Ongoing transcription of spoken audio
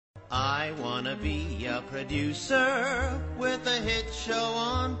I wanna be a producer with a hit show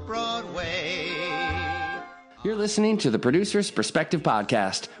on Broadway. You're listening to the Producer's Perspective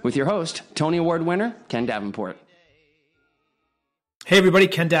Podcast with your host, Tony Award winner, Ken Davenport. Hey everybody,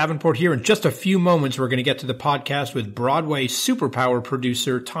 Ken Davenport here. In just a few moments, we're going to get to the podcast with Broadway superpower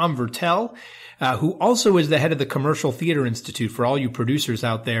producer Tom Viertel, who also is the head of the Commercial Theater Institute. For all you producers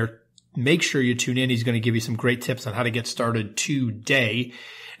out there, make sure you tune in. He's going to give you some great tips on how to get started today.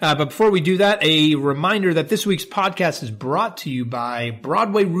 But before we do that, a reminder that this week's podcast is brought to you by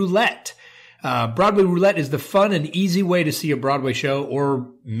Broadway Roulette. Broadway Roulette is the fun and easy way to see a Broadway show or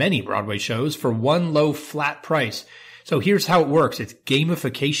many Broadway shows for one low flat price. So here's how it works. It's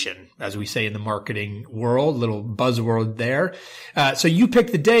gamification, as we say in the marketing world, little buzzword there. So you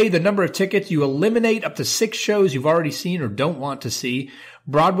pick the day, the number of tickets, you eliminate up to 6 shows you've already seen or don't want to see.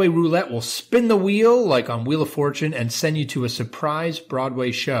 Broadway Roulette will spin the wheel like on Wheel of Fortune and send you to a surprise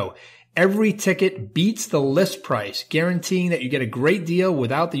Broadway show. Every ticket beats the list price, guaranteeing that you get a great deal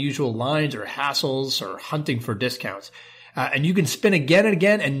without the usual lines or hassles or hunting for discounts. And you can spin again and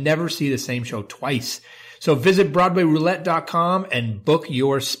again and never see the same show twice. So visit BroadwayRoulette.com and book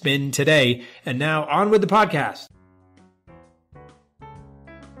your spin today. And now on with the podcast.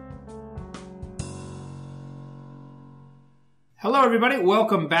 Hello, everybody.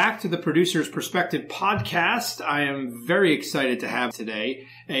 Welcome back to the Producer's Perspective Podcast. I am very excited to have today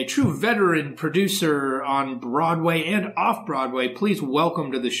a true veteran producer on Broadway and off Broadway. Please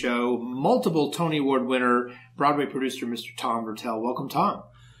welcome to the show multiple Tony Award winner, Broadway producer, Mr. Tom Viertel. Welcome, Tom.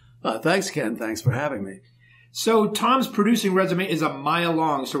 Thanks, Ken. Thanks for having me. So Tom's producing resume is a mile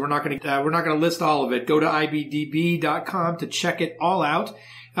long, so we're not going to list all of it. Go to ibdb.com to check it all out.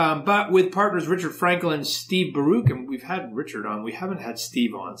 But with partners Richard Frankel and Steve Baruch, and we've had Richard on, we haven't had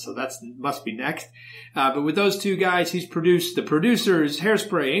Steve on, so that must be next. But with those two guys, he's produced The Producers,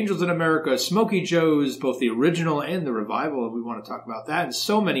 Hairspray, Angels in America, Smokey Joe's, both the original and the revival, and we want to talk about that, and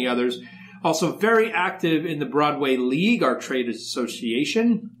so many others. Also very active in the Broadway League, our trade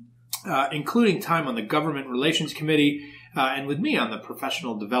association, including time on the Government Relations Committee, and with me on the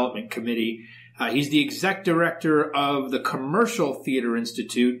Professional Development Committee. He's the exec director of the Commercial Theater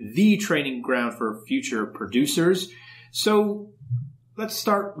Institute, the training ground for future producers. So let's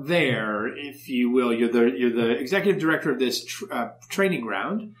start there, if you will. You're the executive director of this training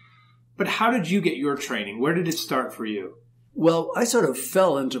ground. But how did you get your training? Where did it start for you? Well, I sort of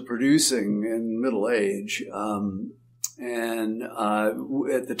fell into producing in middle age. And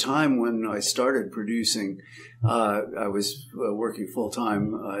at the time when I started producing, I was working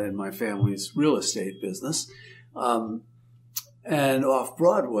full-time in my family's real estate business. And Off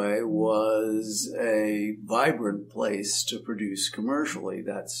Broadway was a vibrant place to produce commercially.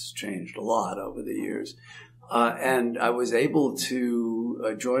 That's changed a lot over the years. And I was able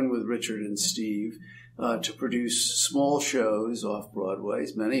to join with Richard and Steve to produce small shows off Broadway,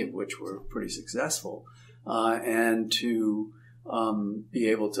 many of which were pretty successful. And to be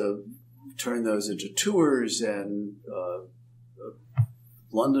able to turn those into tours and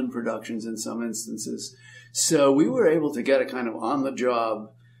London productions in some instances. So we were able to get a kind of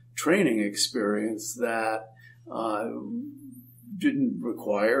on-the-job training experience that didn't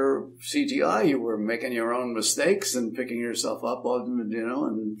require CTI. You were making your own mistakes and picking yourself up,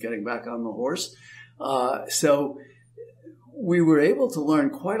 and getting back on the horse. So we were able to learn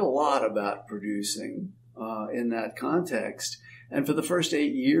quite a lot about producing in that context. And for the first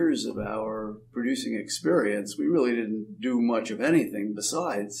 8 years of our producing experience, we really didn't do much of anything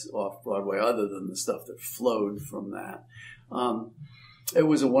besides off Broadway other than the stuff that flowed from that. It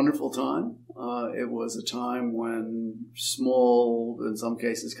was a wonderful time. It was a time when small, in some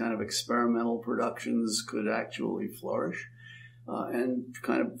cases, kind of experimental productions could actually flourish. And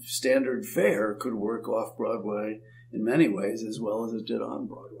kind of standard fare could work off Broadway in many ways as well as it did on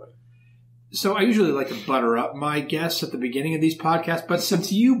Broadway. So I usually like to butter up my guests at the beginning of these podcasts, but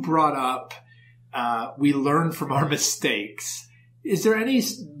since you brought up we learn from our mistakes, is there any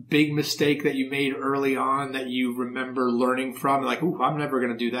big mistake that you made early on that you remember learning from? Like, ooh, I'm never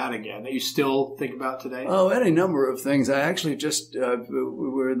going to do that again, that you still think about today? Oh, any number of things. I actually just, we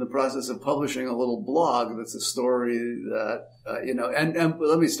were in the process of publishing a little blog that's a story that, and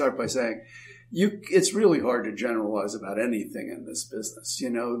let me start by saying, it's really hard to generalize about anything in this business.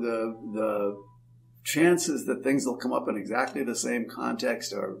 The chances that things will come up in exactly the same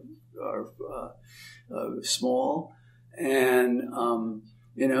context are small. And,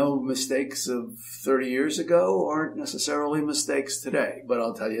 mistakes of 30 years ago aren't necessarily mistakes today, but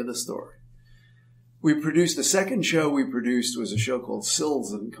I'll tell you the story. The second show we produced was a show called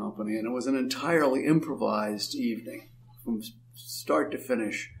Sills and Company, and it was an entirely improvised evening from start to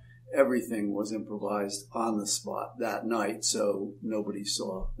finish. everything was improvised on the spot that night, so nobody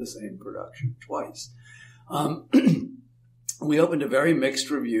saw the same production twice. We opened to very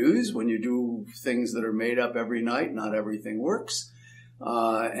mixed reviews. When you do things that are made up every night, not everything works.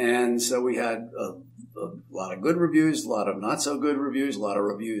 And so we had a lot of good reviews, a lot of not so good reviews, a lot of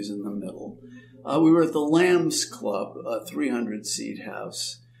reviews in the middle. We were at the Lambs Club, a 300-seat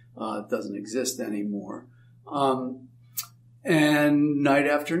house. It doesn't exist anymore. And night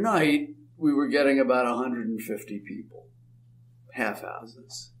after night, we were getting about 150 people, half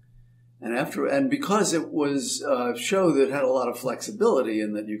houses. And because it was a show that had a lot of flexibility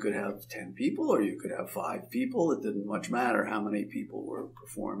in that you could have 10 people or you could have 5 people, it didn't much matter how many people were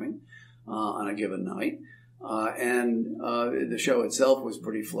performing on a given night. And the show itself was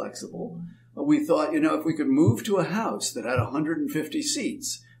pretty flexible. We thought, if we could move to a house that had 150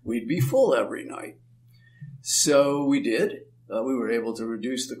 seats, we'd be full every night. So we did. We were able to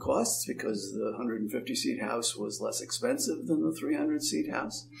reduce the costs because the 150-seat house was less expensive than the 300-seat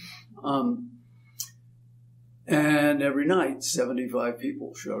house. And every night, 75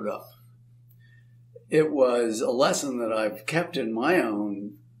 people showed up. It was a lesson that I've kept in my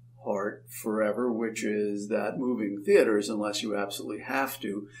own heart forever, which is that moving theaters, unless you absolutely have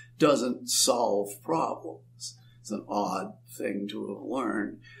to, doesn't solve problems. It's an odd thing to have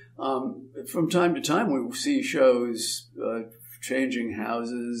learned. From time to time, we see shows changing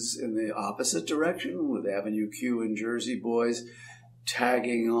houses in the opposite direction, with Avenue Q and Jersey Boys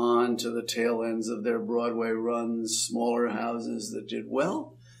tagging on to the tail ends of their Broadway runs, smaller houses that did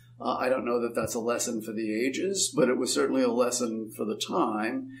well. I don't know that that's a lesson for the ages, but it was certainly a lesson for the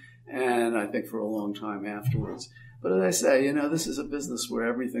time, and I think for a long time afterwards. But as I say, this is a business where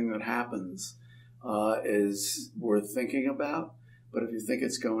everything that happens is worth thinking about. But if you think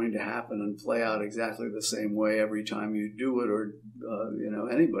it's going to happen and play out exactly the same way every time you do it, or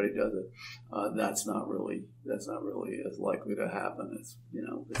anybody does it, that's not really as likely to happen.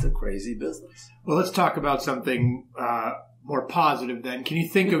 It's a crazy business. Well, let's talk about something more positive then. Can you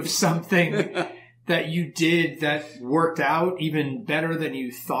think of something that you did that worked out even better than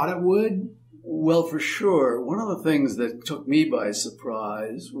you thought it would? Well, for sure. One of the things that took me by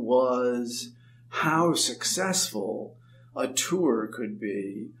surprise was how successful a tour could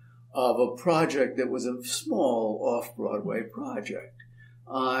be of a project that was a small off-Broadway project.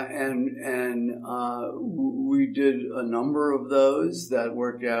 We did a number of those that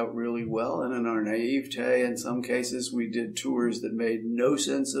worked out really well. And in our naivete, in some cases, we did tours that made no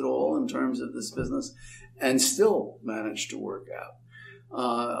sense at all in terms of this business and still managed to work out.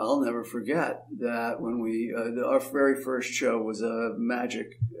 I'll never forget that when our very first show was a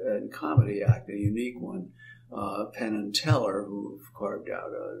magic and comedy act, a unique one. Penn and Teller, who have carved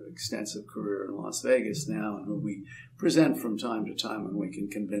out an extensive career in Las Vegas now, and who we present from time to time when we can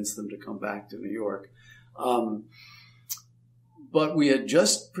convince them to come back to New York. But we had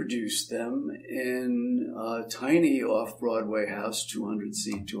just produced them in a tiny off-Broadway house,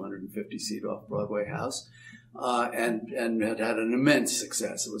 200-seat, 250-seat off-Broadway house, and had had an immense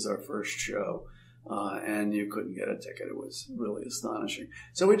success. It was our first show. And you couldn't get a ticket. It was really astonishing.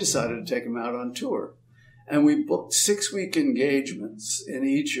 So we decided to take them out on tour. And we booked 6-week engagements in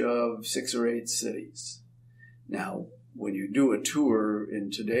each of 6 or 8 cities. Now, when you do a tour in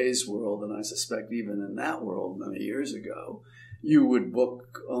today's world, and I suspect even in that world many years ago, you would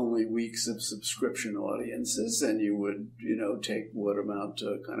book only weeks of subscription audiences, and you would, take what amount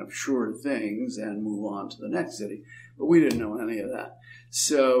to kind of sure things and move on to the next city. But we didn't know any of that.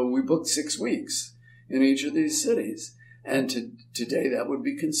 So we booked 6 weeks in each of these cities. And today that would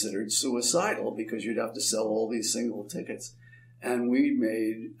be considered suicidal because you'd have to sell all these single tickets. And we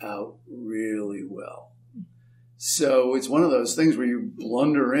made out really well. So it's one of those things where you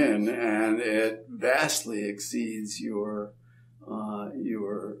blunder in and it vastly exceeds your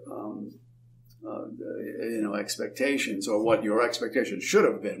expectations, or what your expectations should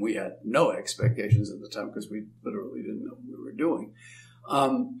have been. We had no expectations at the time because we literally didn't know what we were doing.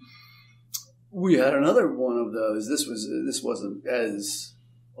 We had another one of those. This wasn't as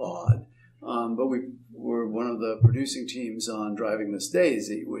odd, but we were one of the producing teams on Driving Miss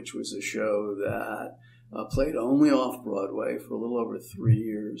Daisy, which was a show that played only off Broadway for a little over 3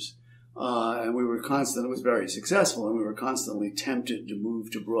 years, and we were it was very successful, and we were constantly tempted to move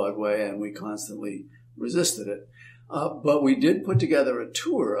to Broadway, and we constantly resisted it. But we did put together a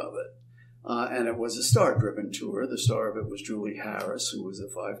tour of it. And it was a star-driven tour. The star of it was Julie Harris, who was a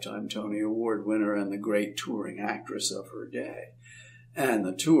 5-time Tony Award winner and the great touring actress of her day. And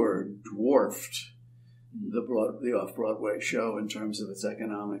the tour dwarfed the Off-Broadway show in terms of its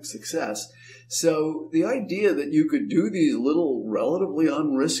economic success. So the idea that you could do these little relatively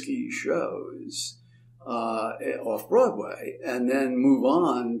unrisky shows off-Broadway and then move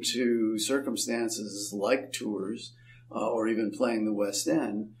on to circumstances like tours or even playing the West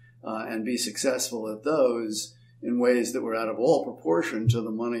End and be successful at those in ways that were out of all proportion to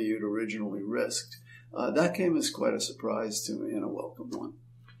the money you'd originally risked. That came as quite a surprise to me and a welcome one.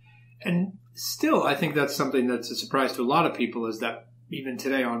 And still, I think that's something that's a surprise to a lot of people, is that even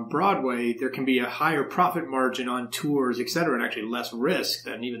today on Broadway, there can be a higher profit margin on tours, et cetera, and actually less risk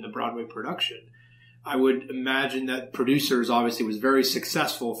than even the Broadway production. I would imagine that Producers obviously was very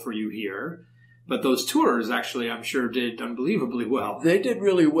successful for you here, but those tours actually, I'm sure, did unbelievably well. They did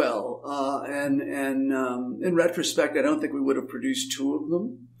really well. And in retrospect, I don't think we would have produced two of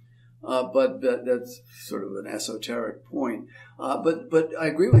them. But that's sort of an esoteric point. But I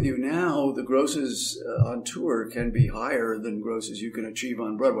agree with you. Now the grosses on tour can be higher than grosses you can achieve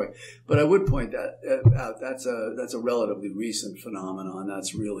on Broadway. But I would point that out. That's a relatively recent phenomenon.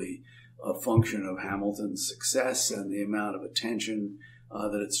 That's really a function of Hamilton's success and the amount of attention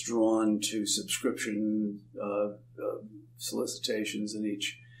that it's drawn to subscription solicitations in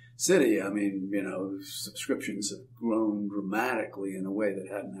each city. I mean, subscriptions have grown dramatically in a way that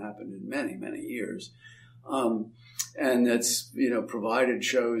hadn't happened in many, many years. And that's, provided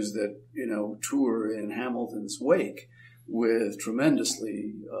shows that, tour in Hamilton's wake with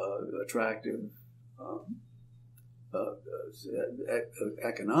tremendously attractive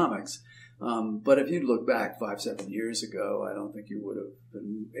economics. But if you look back 5-7 years ago, I don't think you would have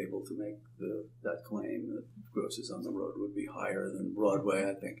been able to make that claim that grosses on the road would be higher than Broadway.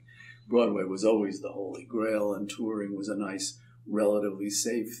 I think Broadway was always the holy grail, and touring was a nice, relatively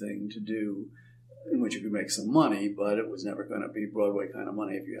safe thing to do in which you could make some money, but it was never going to be Broadway kind of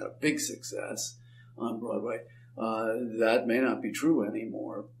money if you had a big success on Broadway. That may not be true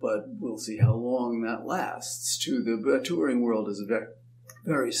anymore, but we'll see how long that lasts. The touring world is very,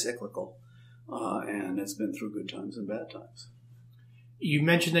 very cyclical, and it's been through good times and bad times. You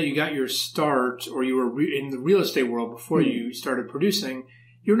mentioned that you got your start, or you were in the real estate world before you started producing.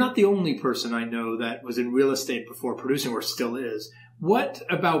 You're not the only person I know that was in real estate before producing, or still is. What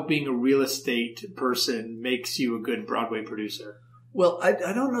about being a real estate person makes you a good Broadway producer? Well, I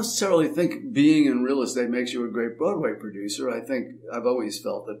don't necessarily think being in real estate makes you a great Broadway producer. I think I've always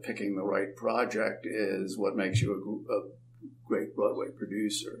felt that picking the right project is what makes you a great Broadway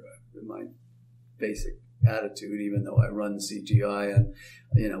producer. My basic attitude, even though I run CTI and,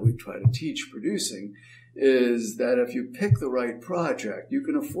 we try to teach producing, is that if you pick the right project, you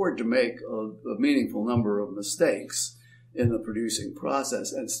can afford to make a meaningful number of mistakes in the producing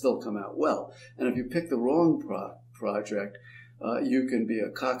process and still come out well. And if you pick the wrong project, you can be a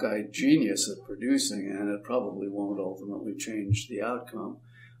cockeyed genius at producing, and it probably won't ultimately change the outcome.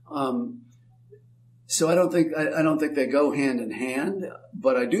 So I don't think they go hand in hand,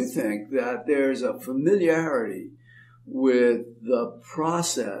 but I do think that there's a familiarity with the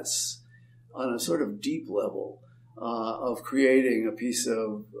process on a sort of deep level of creating a piece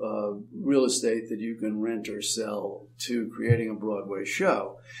of real estate that you can rent or sell to creating a Broadway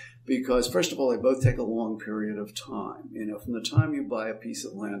show. Because, first of all, they both take a long period of time. From the time you buy a piece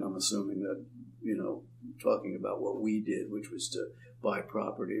of land, I'm assuming that, talking about what we did, which was to buy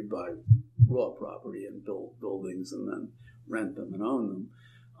raw property and build buildings and then rent them and own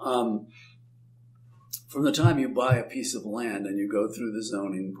them. From the time you buy a piece of land and you go through the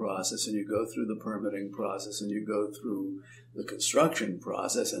zoning process and you go through the permitting process and you go through the construction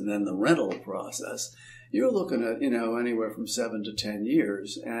process and then the rental process, you're looking at, anywhere from 7 to 10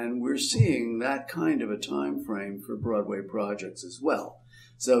 years. And we're seeing that kind of a time frame for Broadway projects as well.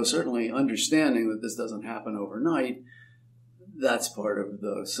 So certainly understanding that this doesn't happen overnight, that's part of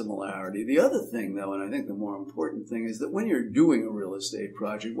the similarity. The other thing, though, and I think the more important thing, is that when you're doing a real estate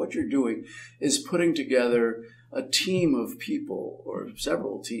project, what you're doing is putting together a team of people or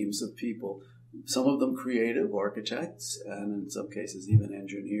several teams of people, some of them creative architects and in some cases even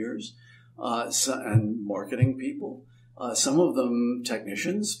engineers, and marketing people, some of them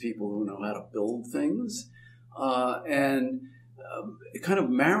technicians, people who know how to build things, and kind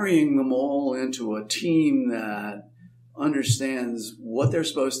of marrying them all into a team that understands what they're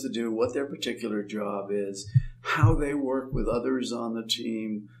supposed to do, what their particular job is, how they work with others on the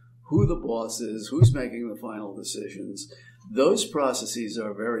team, who the boss is, who's making the final decisions. Those processes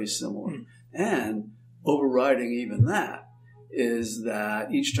are very similar. And overriding even that is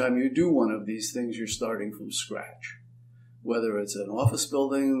that each time you do one of these things, you're starting from scratch. Whether it's an office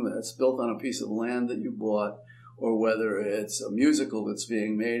building that's built on a piece of land that you bought, or whether it's a musical that's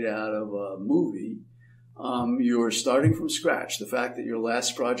being made out of a movie, You're starting from scratch. The fact that your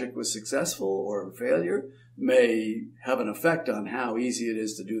last project was successful or a failure may have an effect on how easy it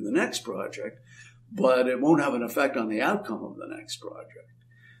is to do the next project, but it won't have an effect on the outcome of the next project.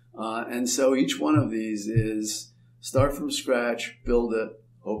 And so each one of these is start from scratch, build it,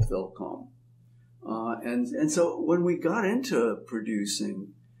 hope they'll come. And so when we got into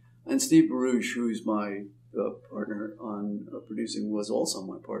producing, and Steve Baruch, who's my partner on producing, was also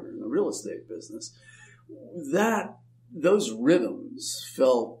my partner in the real estate business, those rhythms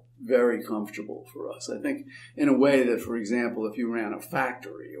felt very comfortable for us. I think in a way that, for example, if you ran a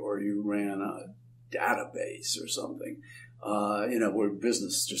factory or you ran a database or something, where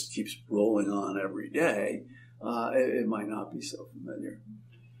business just keeps rolling on every day, it might not be so familiar.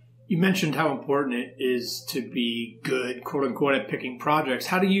 You mentioned how important it is to be good, quote unquote, at picking projects.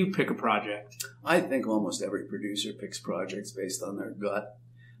 How do you pick a project? I think almost every producer picks projects based on their gut.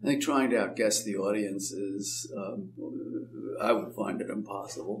 I think trying to outguess the audience is, I would find it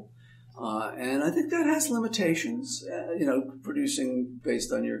impossible. And I think that has limitations, producing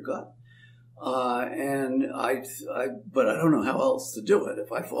based on your gut. But I don't know how else to do it.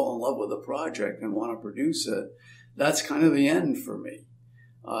 If I fall in love with a project and want to produce it, that's kind of the end for me,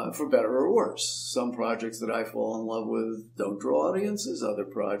 for better or worse. Some projects that I fall in love with don't draw audiences, other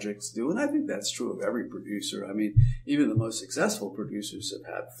projects do. And I think that's true of every producer. I mean, even the most successful producers have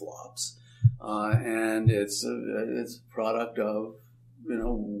had flops. And it's a product of,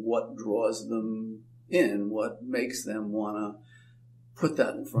 what draws them in, what makes them want to put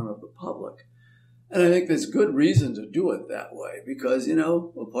that in front of the public. And I think there's good reason to do it that way because,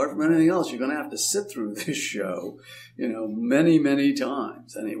 apart from anything else, you're going to have to sit through this show, many, many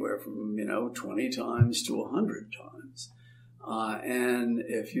times, anywhere from, 20 times to 100 times. And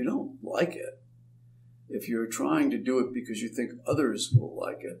if you don't like it, if you're trying to do it because you think others will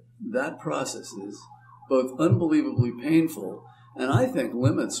like it, that process is both unbelievably painful and I think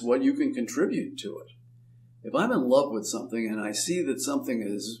limits what you can contribute to it. If I'm in love with something and I see that something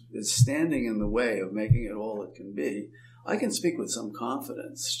is standing in the way of making it all it can be, I can speak with some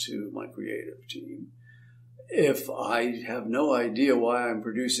confidence to my creative team. If I have no idea why I'm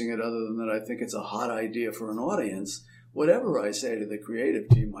producing it other than that I think it's a hot idea for an audience, whatever I say to the creative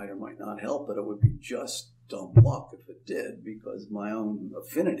team might or might not help, but it would be just dumb luck if it did because my own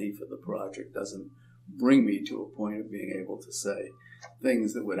affinity for the project doesn't bring me to a point of being able to say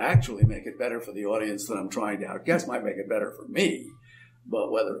things that would actually make it better for the audience that I'm trying to outguess. Might make it better for me,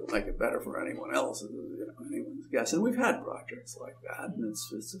 but whether it'll make it better for anyone else is anyone's guess. And we've had projects like that, and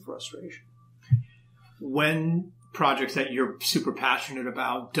it's a frustration. When projects that you're super passionate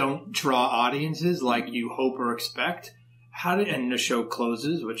about don't draw audiences like you hope or expect, and the show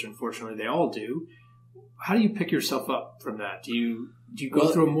closes, which unfortunately they all do, how do you pick yourself up from that? Do you go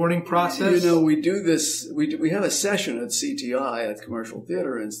through a mourning process? We do this. We have a session at CTI, at the Commercial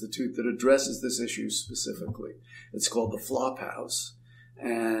Theater Institute, that addresses this issue specifically. It's called the Flop House.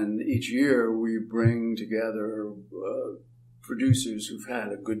 And each year we bring together producers who've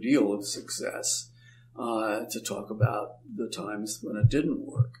had a good deal of success to talk about the times when it didn't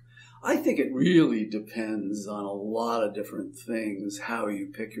work. I think it really depends on a lot of different things, how you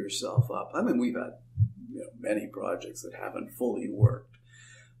pick yourself up. I mean, we've had many projects that haven't fully worked.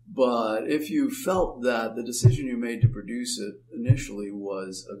 But if you felt that the decision you made to produce it initially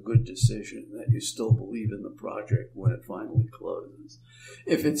was a good decision, that you still believe in the project when it finally closes,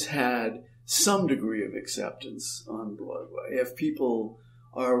 if it's had some degree of acceptance on Broadway, if people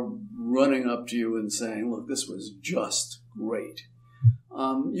are running up to you and saying, look, this was just great,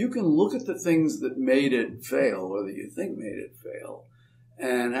 you can look at the things that made it fail or that you think made it fail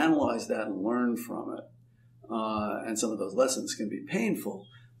and analyze that and learn from it. And some of those lessons can be painful.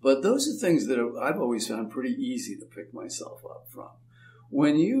 But those are things that I've always found pretty easy to pick myself up from.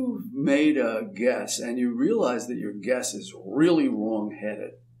 When you've made a guess and you realize that your guess is really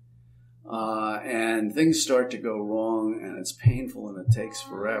wrong-headed, and things start to go wrong and it's painful and it takes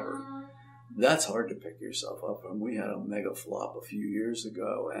forever, that's hard to pick yourself up from. We had a mega flop a few years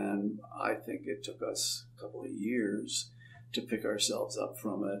ago, and I think it took us a couple of years to pick ourselves up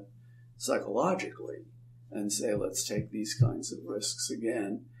from it psychologically and say, let's take these kinds of risks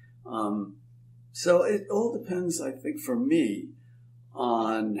again. So it all depends, I think, for me,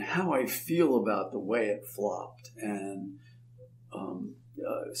 on how I feel about the way it flopped and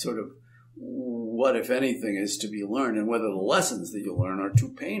sort of what, if anything, is to be learned and whether the lessons that you learn are too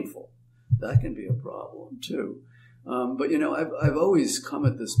painful. That can be a problem, too. But, I've always come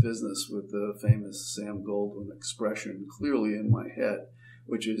at this business with the famous Sam Goldwyn expression clearly in my head,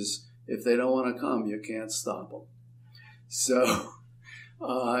 which is, if they don't want to come, you can't stop them. So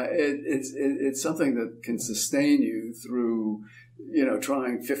It's something that can sustain you through,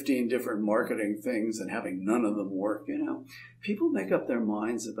 trying 15 different marketing things and having none of them work. People make up their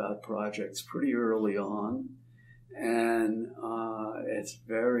minds about projects pretty early on, and it's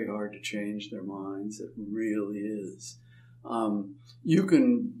very hard to change their minds. It really is. You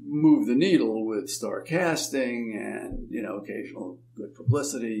can move the needle with star casting and, occasional good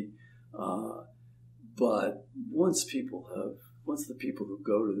publicity. But once the people who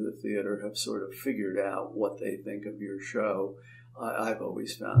go to the theater have sort of figured out what they think of your show, I've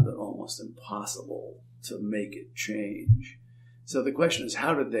always found it almost impossible to make it change. So the question is,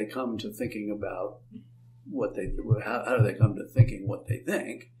 how did they come to thinking about how do they come to thinking what they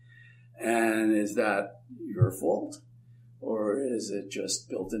think? And is that your fault? Or is it just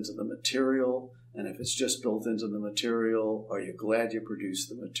built into the material? And if it's just built into the material, are you glad you produced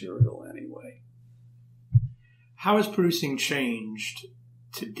the material anyway? How has producing changed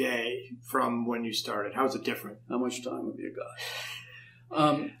today from when you started? How is it different? How much time have you got?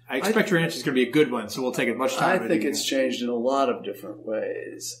 I expect your answer is going to be a good one, so we'll take as much time. I think it's changed in a lot of different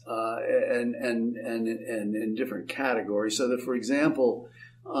ways, and in different categories. So that, for example,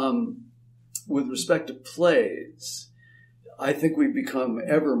 with respect to plays, I think we've become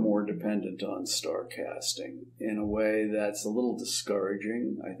ever more dependent on star casting in a way that's a little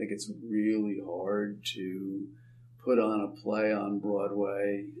discouraging. I think it's really hard to put on a play on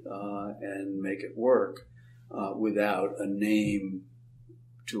Broadway and make it work without a name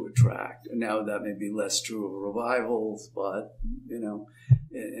to attract. And now that may be less true of revivals, but in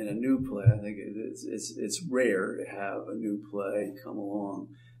a new play, I think it's rare to have a new play come along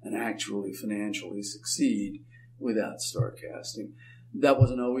and actually financially succeed without star casting. That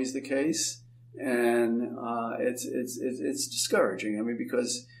wasn't always the case, and it's discouraging. I mean,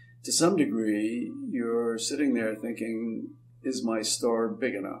 because to some degree, you're sitting there thinking, is my star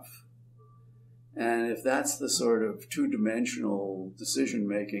big enough? And if that's the sort of two-dimensional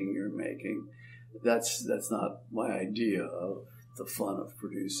decision-making you're making, that's not my idea of the fun of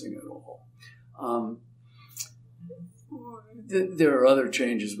producing at all. There are other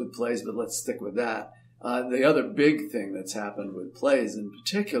changes with plays, but let's stick with that. The other big thing that's happened with plays in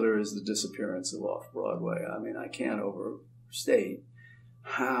particular is the disappearance of Off Broadway. I mean, I can't overstate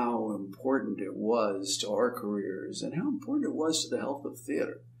how important it was to our careers and how important it was to the health of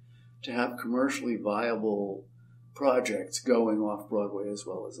theater to have commercially viable projects going off Broadway as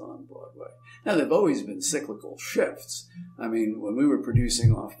well as on Broadway. Now, there have always been cyclical shifts. I mean, when we were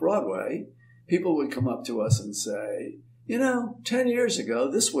producing off Broadway, people would come up to us and say, 10 years ago,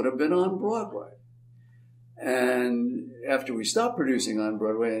 this would have been on Broadway. And after we stopped producing on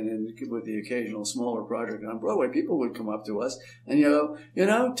Broadway and with the occasional smaller project on Broadway, people would come up to us and,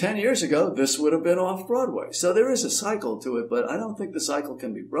 10 years ago, this would have been off Broadway. So there is a cycle to it, but I don't think the cycle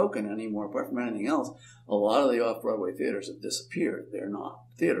can be broken anymore. Apart from anything else, a lot of the off-Broadway theaters have disappeared. They're not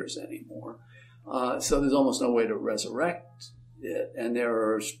theaters anymore. So there's almost no way to resurrect it. And there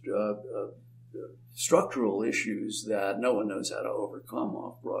are structural issues that no one knows how to overcome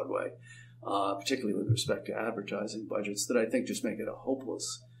off Broadway. Particularly with respect to advertising budgets, that I think just make it a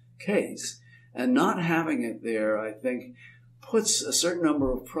hopeless case. And not having it there, I think, puts a certain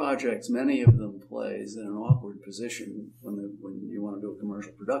number of projects, many of them plays, in an awkward position when you want to do a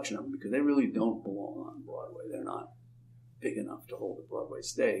commercial production of them, because they really don't belong on Broadway. They're not big enough to hold a Broadway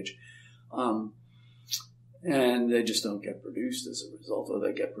stage. And they just don't get produced as a result, or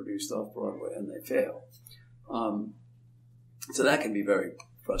they get produced off Broadway and they fail. So that can be very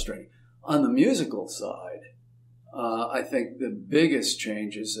frustrating. On the musical side, I think the biggest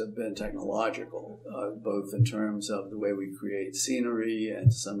changes have been technological, both in terms of the way we create scenery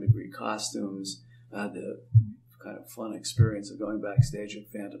and to some degree costumes. I had the kind of fun experience of going backstage at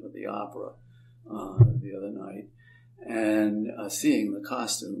Phantom of the Opera the other night and seeing the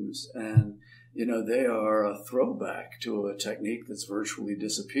costumes. And, they are a throwback to a technique that's virtually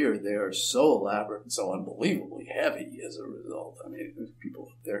disappeared. They are so elaborate and so unbelievably heavy as a result. I mean,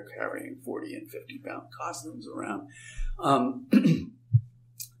 people, they're carrying 40 and 50-pound costumes around.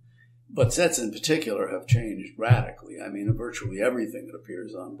 But sets in particular have changed radically. I mean, virtually everything that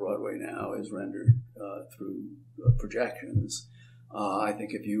appears on Broadway now is rendered through projections. I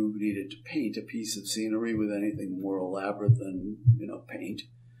think if you needed to paint a piece of scenery with anything more elaborate than, paint,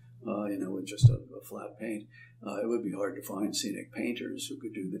 with just a flat paint, it would be hard to find scenic painters who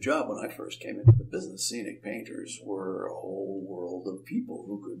could do the job. When I first came into the business, scenic painters were a whole world of people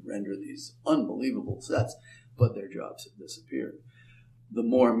who could render these unbelievable sets, but their jobs have disappeared. The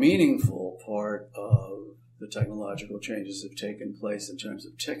more meaningful part of the technological changes have taken place in terms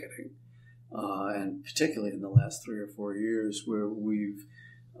of ticketing. and particularly in the last 3 or 4 years, where we've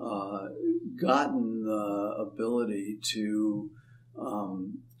gotten the ability to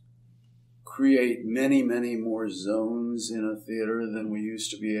create many, many more zones in a theater than we used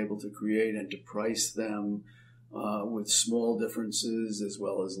to be able to create, and to price them with small differences as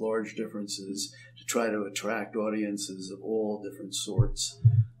well as large differences to try to attract audiences of all different sorts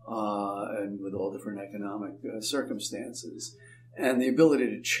and with all different economic circumstances. And the ability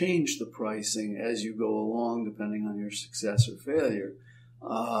to change the pricing as you go along, depending on your success or failure,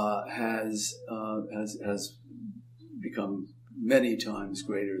 has become many times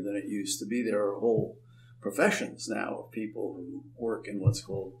greater than it used to be. There are whole professions now of people who work in what's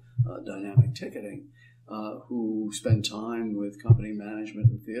called dynamic ticketing, who spend time with company management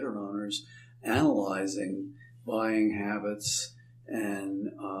and theater owners analyzing buying habits and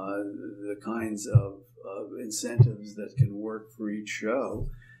the kinds of incentives that can work for each show,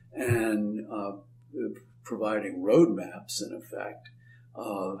 and providing roadmaps, in effect,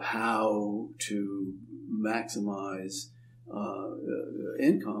 of how to maximize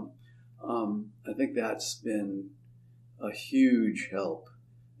income. I think that's been a huge help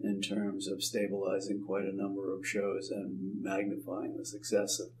in terms of stabilizing quite a number of shows and magnifying the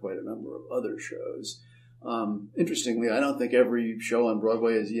success of quite a number of other shows. Interestingly, I don't think every show on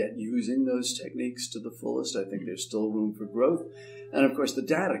Broadway is yet using those techniques to the fullest. I think there's still room for growth. And of course, the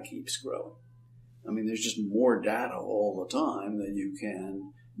data keeps growing. I mean, there's just more data all the time that you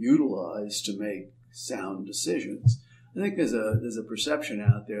can utilize to make sound decisions. I think there's a perception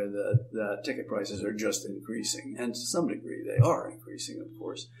out there that ticket prices are just increasing, and to some degree they are increasing, of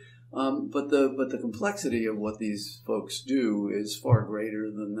course. But the complexity of what these folks do is far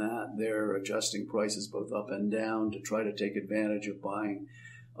greater than that. They're adjusting prices both up and down to try to take advantage of buying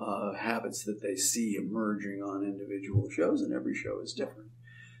habits that they see emerging on individual shows, and every show is different.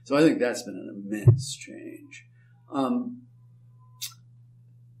 So I think that's been an immense change.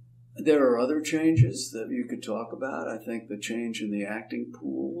 There are other changes that you could talk about. I think the change in the acting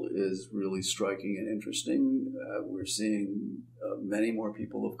pool is really striking and interesting. We're seeing many more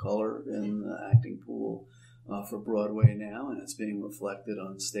people of color in the acting pool for Broadway now, and it's being reflected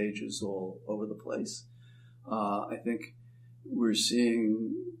on stages all over the place. I think we're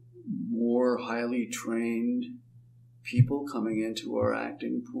seeing more highly trained people coming into our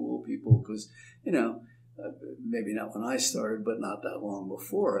acting pool, people, because, maybe not when I started, but not that long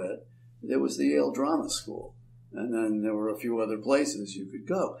before it, there was the Yale Drama School. And then there were a few other places you could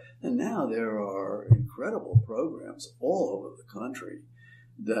go. And now there are incredible programs all over the country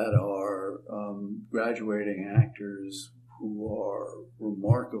that are graduating actors who are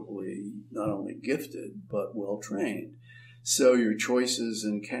remarkably not only gifted, but well-trained. So your choices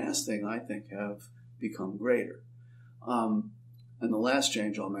in casting, I think, have become greater. And the last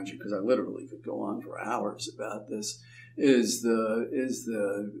change I'll mention, because I literally could go on for hours about this, is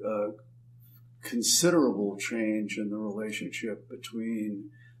the considerable change in the relationship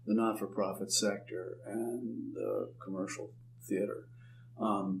between the not-for-profit sector and the commercial theater.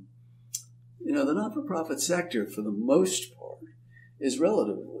 The not-for-profit sector, for the most part, is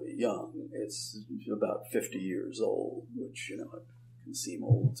relatively young. It's about 50 years old, which, can seem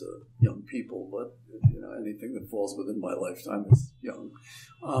old to young people, but anything that falls within my lifetime is young.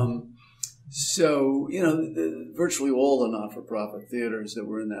 So virtually all the not-for-profit theaters that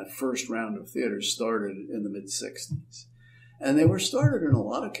were in that first round of theaters started in the mid-'60s. And they were started in a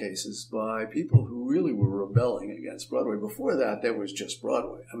lot of cases by people who really were rebelling against Broadway. Before that, there was just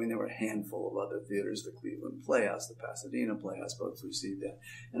Broadway. I mean, there were a handful of other theaters, the Cleveland Playhouse, the Pasadena Playhouse, both received that,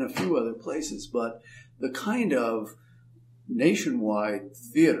 and a few other places. But the kind of nationwide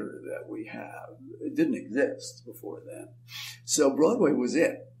theater that we have, it didn't exist before then. So Broadway was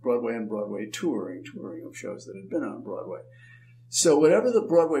it. Broadway and Broadway touring of shows that had been on Broadway. So whatever the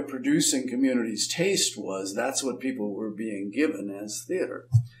Broadway producing community's taste was, that's what people were being given as theater.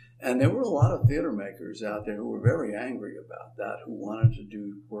 And there were a lot of theater makers out there who were very angry about that, who wanted to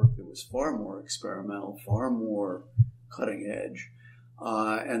do work that was far more experimental, far more cutting edge,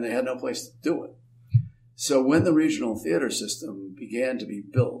 and they had no place to do it. So when the regional theater system began to be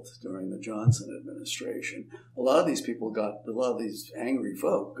built during the Johnson administration, a lot of these angry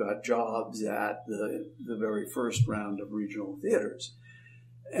folk got jobs at the very first round of regional theaters.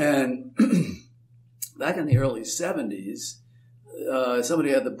 And back in the early 70s, somebody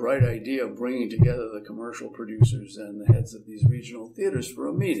had the bright idea of bringing together the commercial producers and the heads of these regional theaters for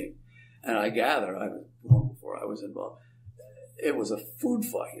a meeting. And I gather, long before I was involved, it was a food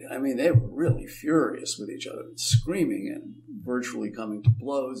fight. I mean, they were really furious with each other, screaming and virtually coming to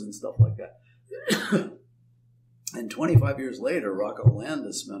blows and stuff like that. And 25 years later, Rocco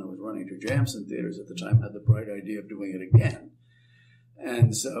Landisman, who was running two Jamson theaters at the time, had the bright idea of doing it again.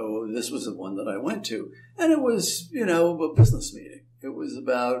 And so this was the one that I went to. And it was, a business meeting. It was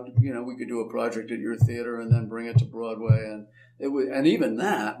about, we could do a project at your theater and then bring it to Broadway. And it was, and even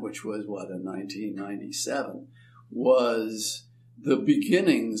that, which was, in 1997, was the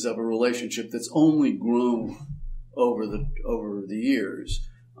beginnings of a relationship that's only grown over the years,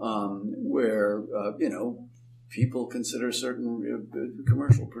 where, people consider certain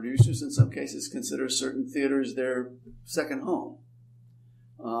commercial producers, in some cases, consider certain theaters their second home.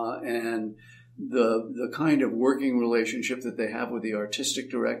 And the kind of working relationship that they have with the artistic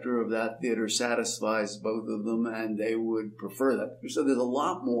director of that theater satisfies both of them, and they would prefer that. So there's a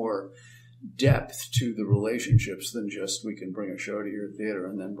lot more depth to the relationships than just we can bring a show to your theater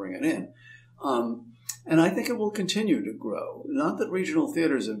and then bring it in. And I think it will continue to grow. Not that regional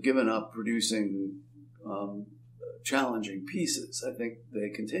theaters have given up producing challenging pieces. I think they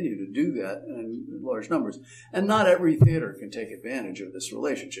continue to do that in large numbers. And not every theater can take advantage of this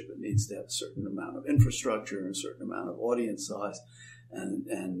relationship. It needs to have a certain amount of infrastructure and a certain amount of audience size, and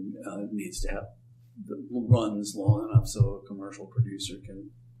needs to have the runs long enough so a commercial producer can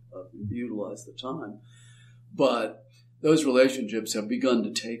utilize the time. But those relationships have begun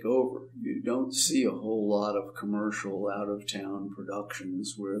to take over. You don't see a whole lot of commercial out-of-town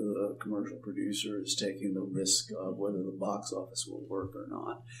productions where the commercial producer is taking the risk of whether the box office will work or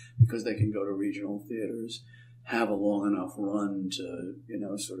not, because they can go to regional theaters, have a long enough run to,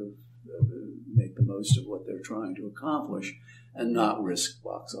 make the most of what they're trying to accomplish, and not risk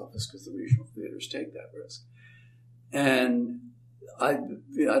box office, because the regional theaters take that risk. And I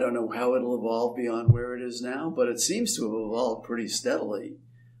don't know how it'll evolve beyond where it is now, but it seems to have evolved pretty steadily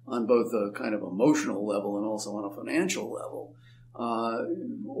on both a kind of emotional level and also on a financial level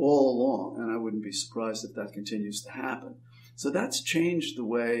all along. And I wouldn't be surprised if that continues to happen. So that's changed the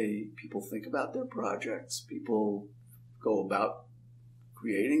way people think about their projects. People go about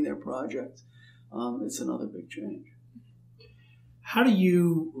creating their projects. It's another big change. How do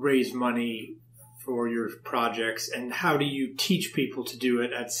you raise money for your projects, and how do you teach people to do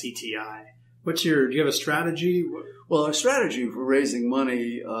it at CTI? Do you have a strategy? Well, our strategy for raising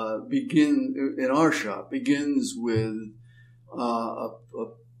money in our shop begins with a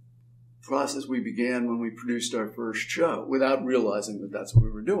process we began when we produced our first show, without realizing that that's what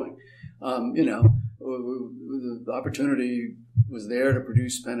we were doing. The opportunity was there to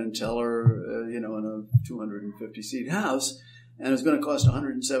produce Penn and Teller, in a 250-seat house. And it was going to cost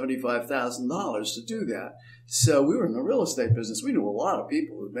 $175,000 to do that. So we were in the real estate business. We knew a lot of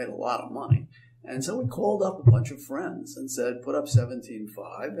people who made a lot of money. And so we called up a bunch of friends and said, put up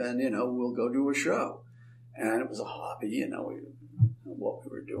 $17,500 and, we'll go do a show. And it was a hobby, what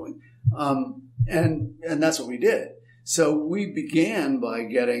we were doing. And that's what we did. So we began by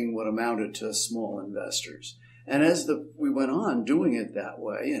getting what amounted to small investors. And as we went on doing it that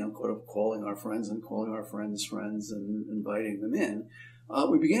way, calling our friends and calling our friends' friends and inviting them in,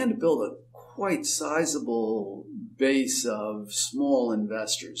 we began to build a quite sizable base of small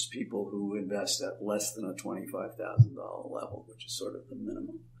investors, people who invest at less than a $25,000 level, which is sort of the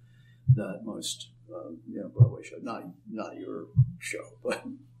minimum that most Broadway shows, not your show, but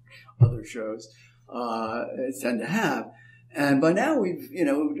other shows tend to have. And by now we've,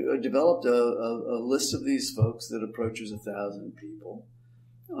 developed a list of these folks that approaches 1,000 people.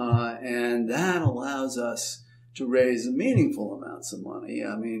 And that allows us to raise meaningful amounts of money.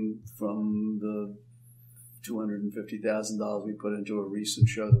 I mean, from the $250,000 we put into a recent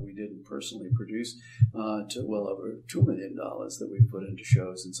show that we didn't personally produce to well over $2 million that we put into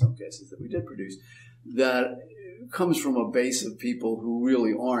shows in some cases that we did produce. That comes from a base of people who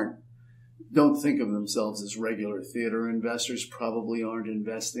really don't think of themselves as regular theater investors, probably aren't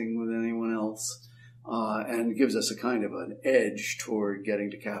investing with anyone else, and gives us a kind of an edge toward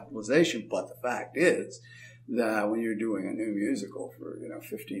getting to capitalization. But the fact is that when you're doing a new musical for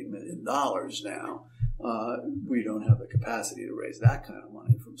 $15 million now, we don't have the capacity to raise that kind of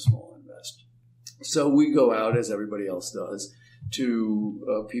money from small investors. So we go out, as everybody else does,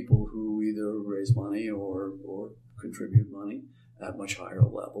 to people who either raise money or contribute money at much higher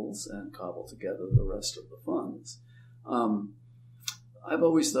levels and cobble together the rest of the funds. I've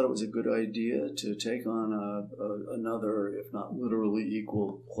always thought it was a good idea to take on another, if not literally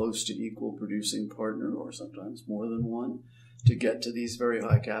close to equal producing partner, or sometimes more than one, to get to these very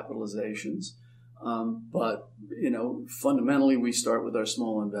high capitalizations. But fundamentally, we start with our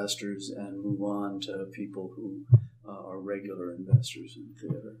small investors and move on to people who are regular investors in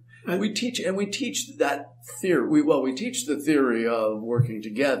theater. And we teach that theory. We teach the theory of working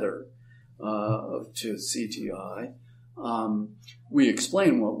together to CTI. We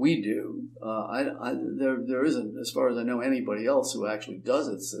explain what we do. There isn't, as far as I know, anybody else who actually does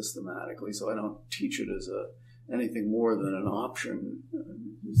it systematically, so I don't teach it as anything more than an option.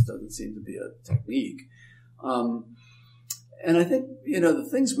 This doesn't seem to be a technique. And I think, the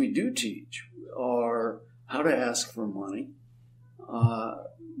things we do teach are how to ask for money,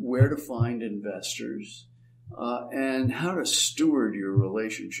 where to find investors, and how to steward your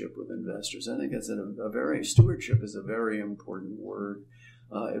relationship with investors. I think stewardship is a very important word.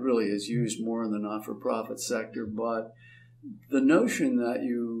 It really is used more in the not-for-profit sector, but the notion that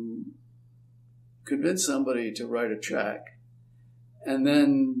you convince somebody to write a check and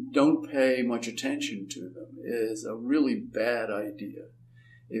then don't pay much attention to them is a really bad idea.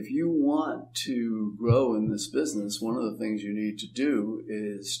 If you want to grow in this business, one of the things you need to do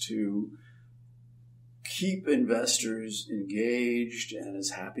is to keep investors engaged and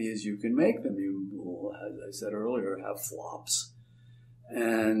as happy as you can make them. You will, as I said earlier, have flops.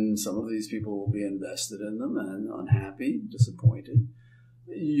 And some of these people will be invested in them and unhappy, disappointed.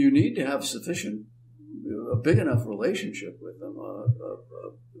 You need to have a big enough relationship with them,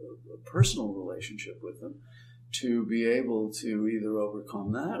 a personal relationship with them, to be able to either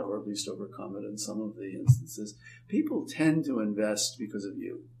overcome that or at least overcome it in some of the instances. People tend to invest because of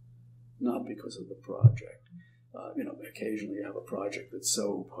you, not because of the project. Occasionally you have a project that's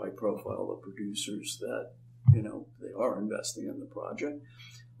so high profile, the producers, that, they are investing in the project.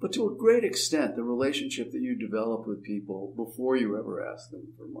 But to a great extent, the relationship that you develop with people before you ever ask them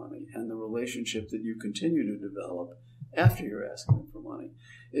for money and the relationship that you continue to develop after you're asking them for money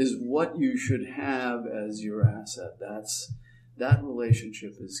is what you should have as your asset. That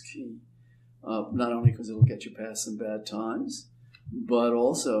relationship is key, not only because it'll get you past some bad times, but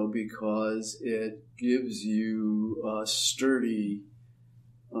also because it gives you a sturdy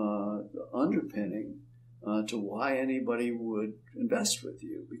underpinning to why anybody would invest with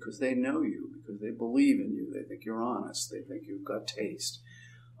you, because they know you, because they believe in you, they think you're honest, they think you've got taste,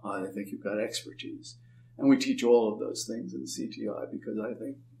 they think you've got expertise. And we teach all of those things in CTI, because I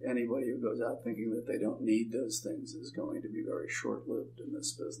think anybody who goes out thinking that they don't need those things is going to be very short-lived in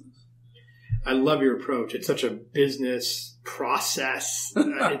this business. I love your approach. It's such a business process.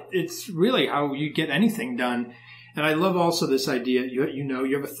 It's really how you get anything done. And I love also this idea, you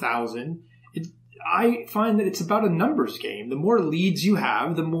have 1,000. I find that it's about a numbers game. The more leads you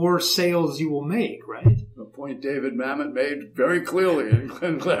have, the more sales you will make, right? A point David Mamet made very clearly in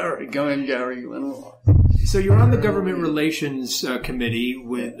Gary Glenrock. So you're on the government relations committee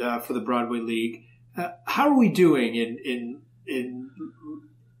for the Broadway League. How are we doing in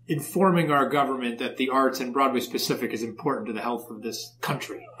informing our government that the arts and Broadway specific is important to the health of this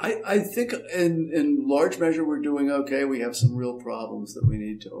country? I think in large measure we're doing okay. We have some real problems that we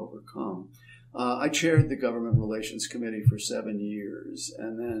need to overcome. I chaired the Government Relations Committee for 7 years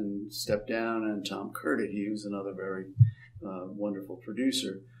and then stepped down, and Tom Curtis, who's another very wonderful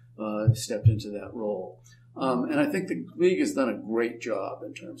producer, stepped into that role. And I think the League has done a great job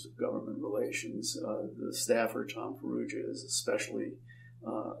in terms of government relations. The staffer, Tom Perugia, is especially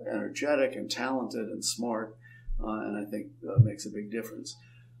energetic and talented and smart, and I think makes a big difference.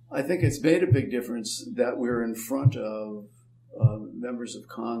 I think it's made a big difference that we're in front of members of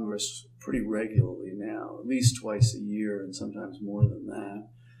Congress pretty regularly now, at least twice a year and sometimes more than that.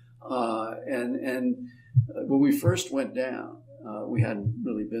 And when we first went down, we hadn't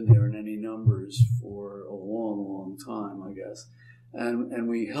really been there in any numbers for a long, long time, I guess. And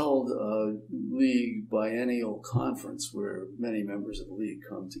we held a League biennial conference where many members of the League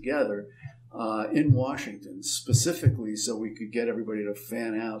come together in Washington, specifically so we could get everybody to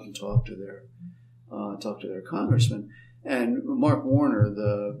fan out and talk to their congressman. And Mark Warner,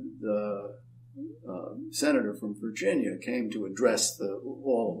 the senator from Virginia, came to address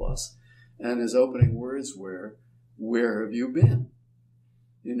all of us. And his opening words were, "Where have you been?"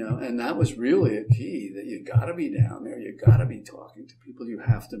 And that was really a key, that you got to be down there. You got to be talking to people. You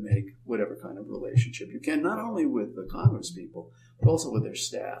have to make whatever kind of relationship you can, not only with the Congress people, but also with their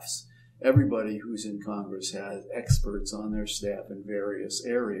staffs. Everybody who's in Congress has experts on their staff in various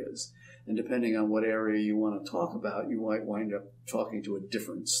areas. And depending on what area you want to talk about, you might wind up talking to a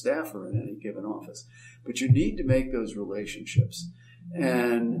different staffer in any given office. But you need to make those relationships.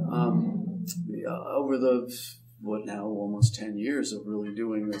 And over the, almost 10 years of really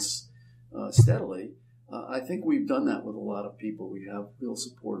doing this steadily, I think we've done that with a lot of people. We have real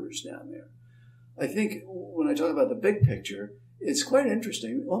supporters down there. I think when I talk about the big picture, it's quite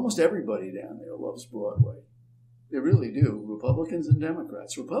interesting. Almost everybody down there loves Broadway. They really do, Republicans and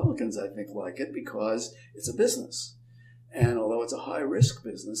Democrats. Republicans, I think, like it because it's a business. And although it's a high-risk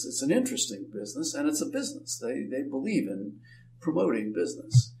business, it's an interesting business, and it's a business. They believe in promoting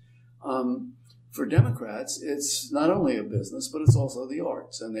business. For Democrats, it's not only a business, but it's also the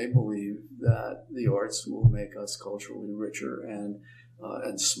arts, and they believe that the arts will make us culturally richer and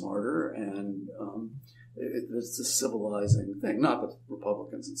smarter, and it's a civilizing thing. Not that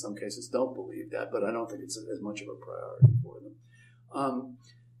Republicans in some cases don't believe that, but I don't think it's as much of a priority for them.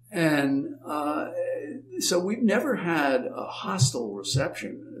 So we've never had a hostile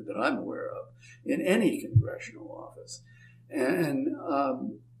reception that I'm aware of in any congressional office. And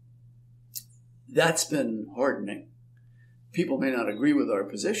that's been heartening. People may not agree with our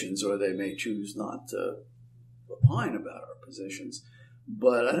positions, or they may choose not to opine about our positions.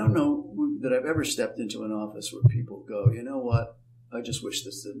 But I don't know that I've ever stepped into an office where people go, you know what, I just wish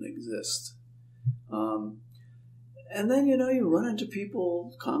this didn't exist. And then, you run into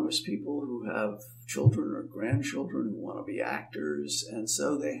people, Congress people, who have children or grandchildren who want to be actors. And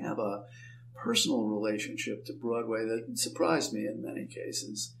so they have a personal relationship to Broadway that surprised me in many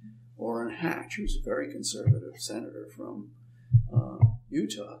cases. Orrin Hatch, who's a very conservative senator from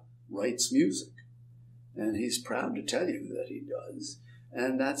Utah, writes music. And he's proud to tell you that he does.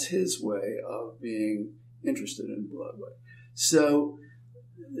 And that's his way of being interested in Broadway. So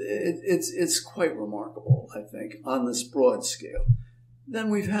it's quite remarkable, I think, on this broad scale. Then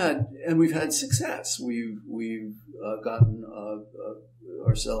we've had success. We've gotten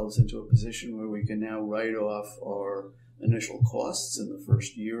ourselves into a position where we can now write off our initial costs in the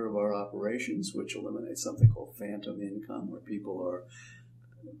first year of our operations, which eliminates something called phantom income, where people are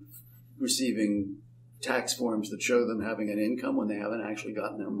receiving tax forms that show them having an income when they haven't actually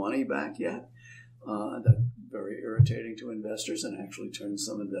gotten their money back yet. That's very irritating to investors, and actually turns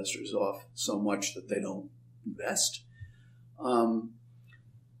some investors off so much that they don't invest. And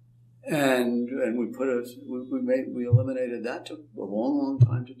we eliminated that. Took a long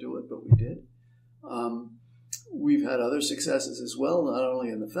time to do it, but we did. We've had other successes as well, not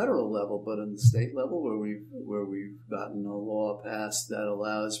only in the federal level, but in the state level, where we've gotten a law passed that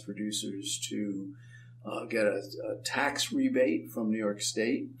allows producers to get a tax rebate from New York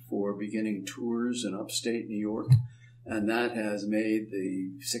State for beginning tours in upstate New York. And that has made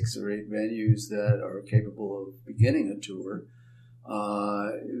the 6 or 8 venues that are capable of beginning a tour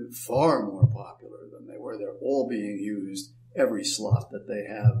far more popular than they were. They're all being used. Every slot that they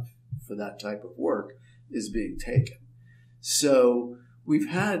have for that type of work is being taken. So we've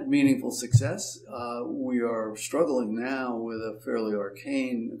had meaningful success. We are struggling now with a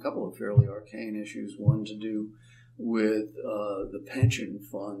couple of fairly arcane issues. One to do with the pension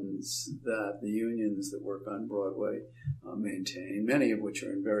funds that the unions that work on Broadway maintain, many of which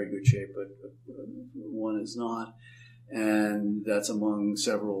are in very good shape, but one is not. And that's among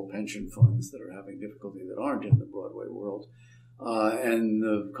several pension funds that are having difficulty that aren't in the Broadway world. And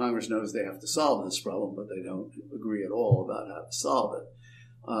the Congress knows they have to solve this problem, but they don't agree at all about how to solve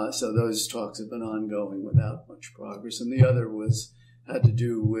it. So those talks have been ongoing without much progress. And the other had to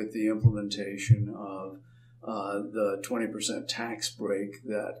do with the implementation of the 20% tax break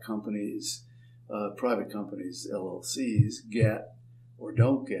that private companies, LLCs, get or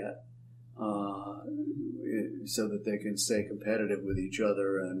don't get, so that they can stay competitive with each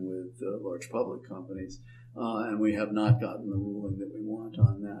other and with large public companies. And we have not gotten the ruling that we want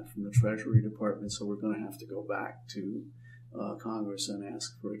on that from the Treasury Department, so we're going to have to go back to Congress and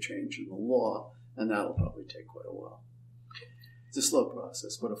ask for a change in the law, and that'll probably take quite a while. It's a slow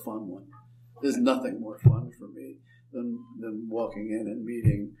process, but a fun one. There's nothing more fun for me than walking in and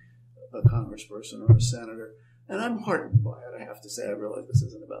meeting a congressperson or a senator. And I'm heartened by it, I have to say. I realize this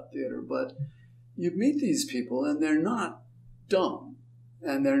isn't about theater, but you meet these people, and they're not dumb,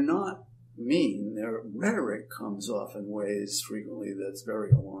 and they're not mean. Their rhetoric comes off in ways frequently that's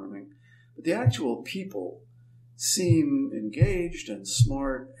very alarming. But the actual people seem engaged and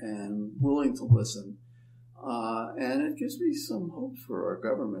smart and willing to listen. And it gives me some hope for our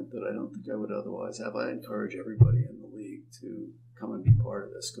government that I don't think I would otherwise have. I encourage everybody in the league to come and be part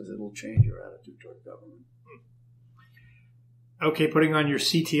of this, because it'll change your attitude toward government. Okay, putting on your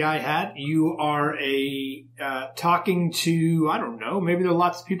CTI hat, you are talking to, I don't know, maybe there are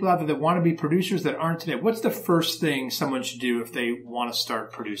lots of people out there that want to be producers that aren't today. What's the first thing someone should do if they want to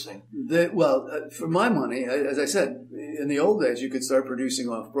start producing? For my money, as I said, in the old days, you could start producing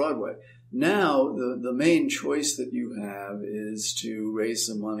off Broadway. Now, the main choice that you have is to raise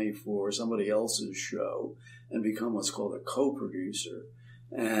some money for somebody else's show and become what's called a co-producer.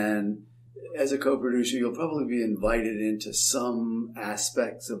 And as a co-producer, you'll probably be invited into some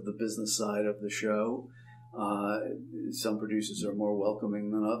aspects of the business side of the show. Some producers are more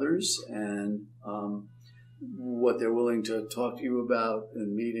welcoming than others, and what they're willing to talk to you about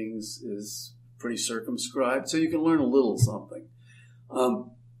in meetings is pretty circumscribed, so you can learn a little something.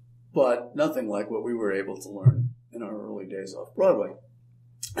 But nothing like what we were able to learn in our early days off Broadway.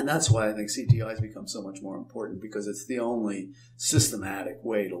 And that's why I think CTI has become so much more important, because it's the only systematic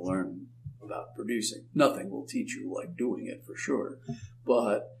way to learn about producing. Nothing will teach you like doing it, for sure,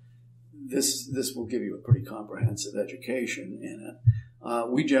 but this will give you a pretty comprehensive education in it.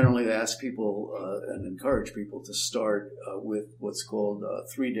 We generally ask people and encourage people to start with what's called a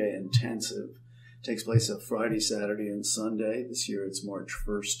 3-day intensive. It takes place on Friday, Saturday, and Sunday. This year it's March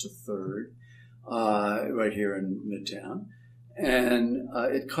 1st to 3rd, right here in Midtown. And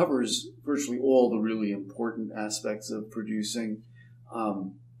it covers virtually all the really important aspects of producing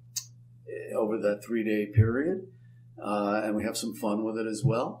over that 3-day period. And we have some fun with it as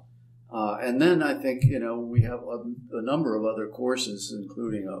well. And then I think, we have a number of other courses,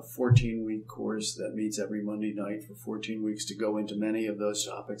 including a 14-week course that meets every Monday night for 14 weeks to go into many of those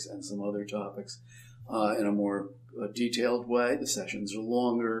topics and some other topics in a more detailed way. The sessions are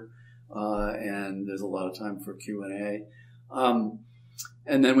longer, and there's a lot of time for Q&A.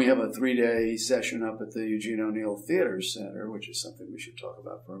 And then we have a 3-day session up at the Eugene O'Neill Theater Center, which is something we should talk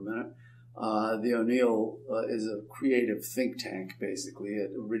about for a minute. The O'Neill is a creative think tank, basically.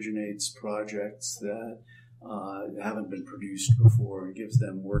 It originates projects that haven't been produced before and gives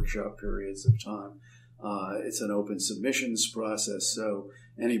them workshop periods of time. It's an open submissions process, so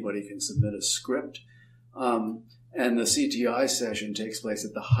anybody can submit a script. And the CTI session takes place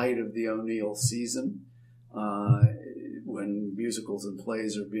at the height of the O'Neill season, when musicals and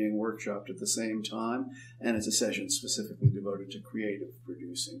plays are being workshopped at the same time, and it's a session specifically devoted to creative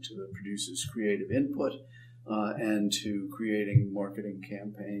producing, to the producer's creative input, and to creating marketing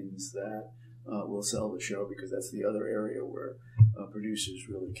campaigns that will sell the show, because that's the other area where producers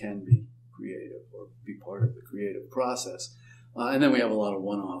really can be creative or be part of the creative process. And then we have a lot of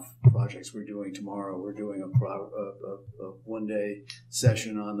one-off projects we're doing tomorrow. We're doing a one-day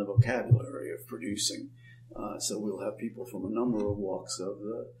session on the vocabulary of producing. So we'll have people from a number of walks of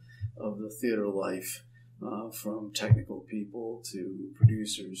the theater life, from technical people to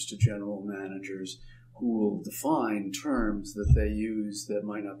producers to general managers, who will define terms that they use that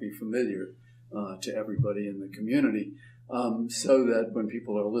might not be familiar to everybody in the community, so that when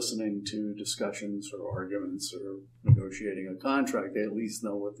people are listening to discussions or arguments or negotiating a contract, they at least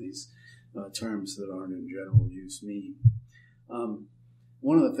know what these terms that aren't in general use mean.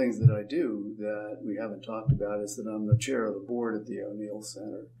 One of the things that I do that we haven't talked about is that I'm the chair of the board at the O'Neill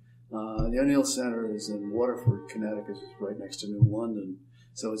Center. The O'Neill Center is in Waterford, Connecticut. It's right next to New London.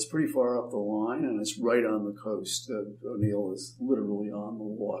 So it's pretty far up the line, and it's right on the coast. O'Neill is literally on the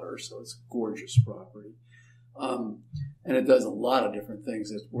water, so it's a gorgeous property. And it does a lot of different things.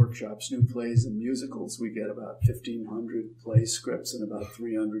 It workshops new plays and musicals. We get about 1,500 play scripts and about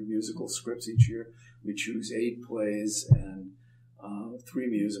 300 musical scripts each year. We choose 8 plays and 3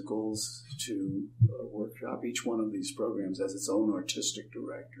 musicals to workshop. Each one of these programs has its own artistic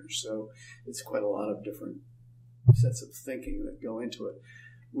director, so it's quite a lot of different sets of thinking that go into it.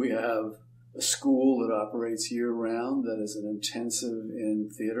 We have a school that operates year-round that is an intensive in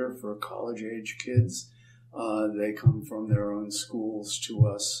theater for college-age kids. They come from their own schools to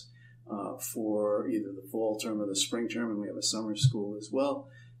us for either the fall term or the spring term, and we have a summer school as well.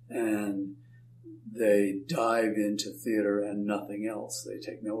 And they dive into theater and nothing else. They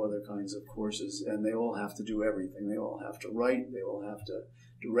take no other kinds of courses, and they all have to do everything. They all have to write. They all have to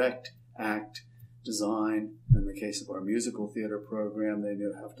direct, act, design. In the case of our musical theater program, they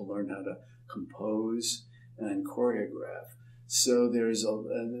have to learn how to compose and choreograph. So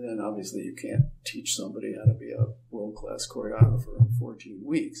and obviously you can't teach somebody how to be a world-class choreographer in 14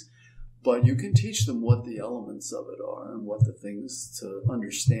 weeks, but you can teach them what the elements of it are and what the things to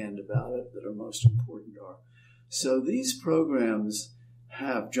understand about it that are most important are. So these programs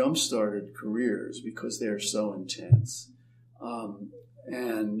have jump-started careers because they're so intense.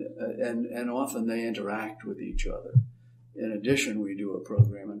 And often they interact with each other. In addition, we do a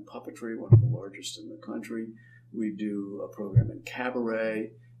program in puppetry, one of the largest in the country. We do a program in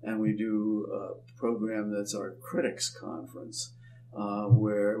cabaret, and we do a program that's our critics conference,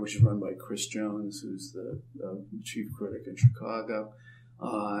 which is run by Chris Jones, who's the chief critic in Chicago.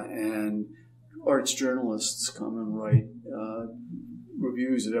 And arts journalists come and write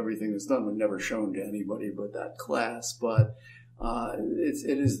reviews of everything that's done. We've never shown to anybody but that class, but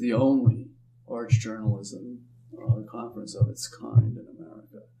it is the only arts journalism conference of its kind in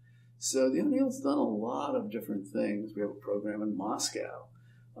America. So the O'Neill's done a lot of different things. We have a program in Moscow.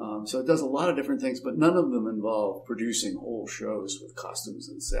 So it does a lot of different things, but none of them involve producing whole shows with costumes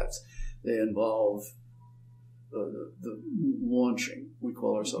and sets. They involve the launching. We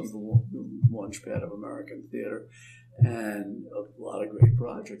call ourselves the launch pad of American theater. And a lot of great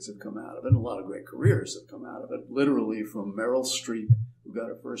projects have come out of it, and a lot of great careers have come out of it, literally from Meryl Streep, who got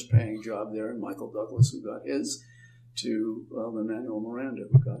her first paying job there, and Michael Douglas, who got his, to Lin-Manuel Miranda,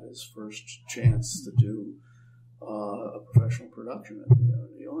 who got his first chance to do a professional production at the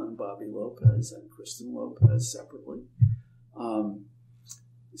O'Neill, and Bobby Lopez and Kristen Lopez separately.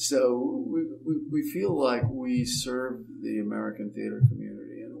 So we feel like we serve the American theater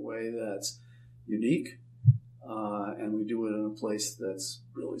community in a way that's unique, and we do it in a place that's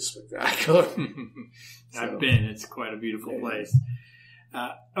really spectacular. I've been. It's quite a beautiful place.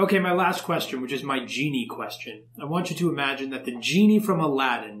 Okay, my last question, which is my genie question. I want you to imagine that the genie from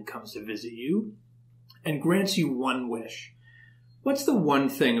Aladdin comes to visit you and grants you one wish. What's the one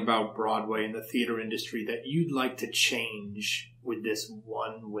thing about Broadway and the theater industry that you'd like to change with this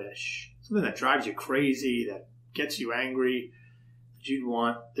one wish? Something that drives you crazy, that gets you angry, that you'd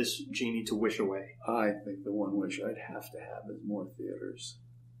want this genie to wish away? I think the one wish I'd have to have is more theaters.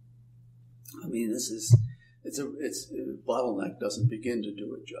 I mean, it's bottleneck doesn't begin to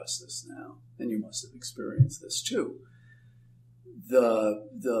do it justice now, and you must have experienced this too.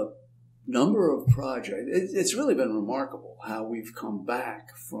 The number of projects, it's really been remarkable how we've come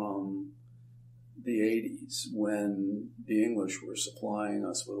back from the 80s when the English were supplying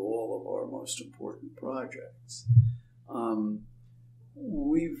us with all of our most important projects.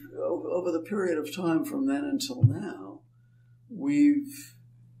 We've, over the period of time from then until now, we've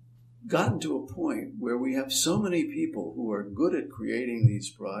gotten to a point where we have so many people who are good at creating these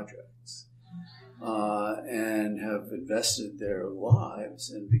projects and have invested their lives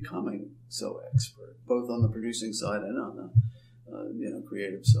in becoming so expert, both on the producing side and on the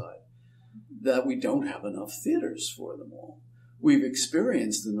creative side, that we don't have enough theaters for them all. We've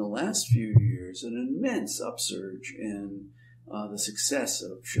experienced in the last few years an immense upsurge in the success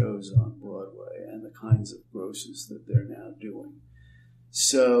of shows on Broadway and the kinds of grosses that they're now doing.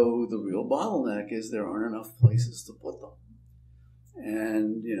 So the real bottleneck is there aren't enough places to put them.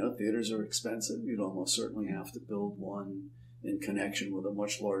 And, theaters are expensive. You'd almost certainly have to build one in connection with a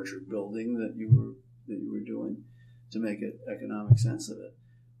much larger building that you were doing to make it economic sense of it.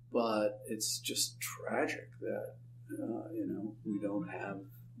 But it's just tragic that, we don't have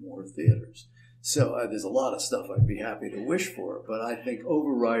more theaters. So there's a lot of stuff I'd be happy to wish for, but I think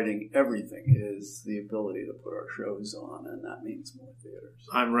overriding everything is the ability to put our shows on, and that means more theaters.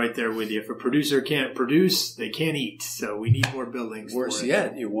 I'm right there with you. If a producer can't produce, they can't eat, so we need more buildings. Worse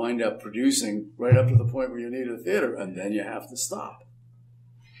yet, you wind up producing right up to the point where you need a theater, and then you have to stop.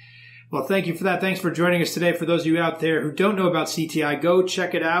 Well, thank you for that. Thanks for joining us today. For those of you out there who don't know about CTI, go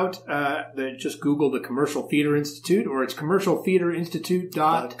check it out. Just Google the Commercial Theater Institute, or it's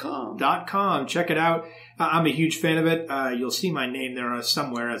commercialtheaterinstitute.com. Check it out. I'm a huge fan of it. You'll see my name there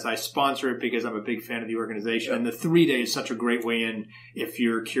somewhere as I sponsor it because I'm a big fan of the organization. Yep. And the 3-day is such a great way in if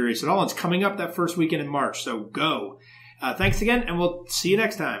you're curious at all. It's coming up that first weekend in March, so go. Thanks again, and we'll see you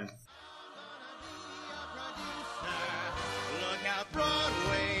next time.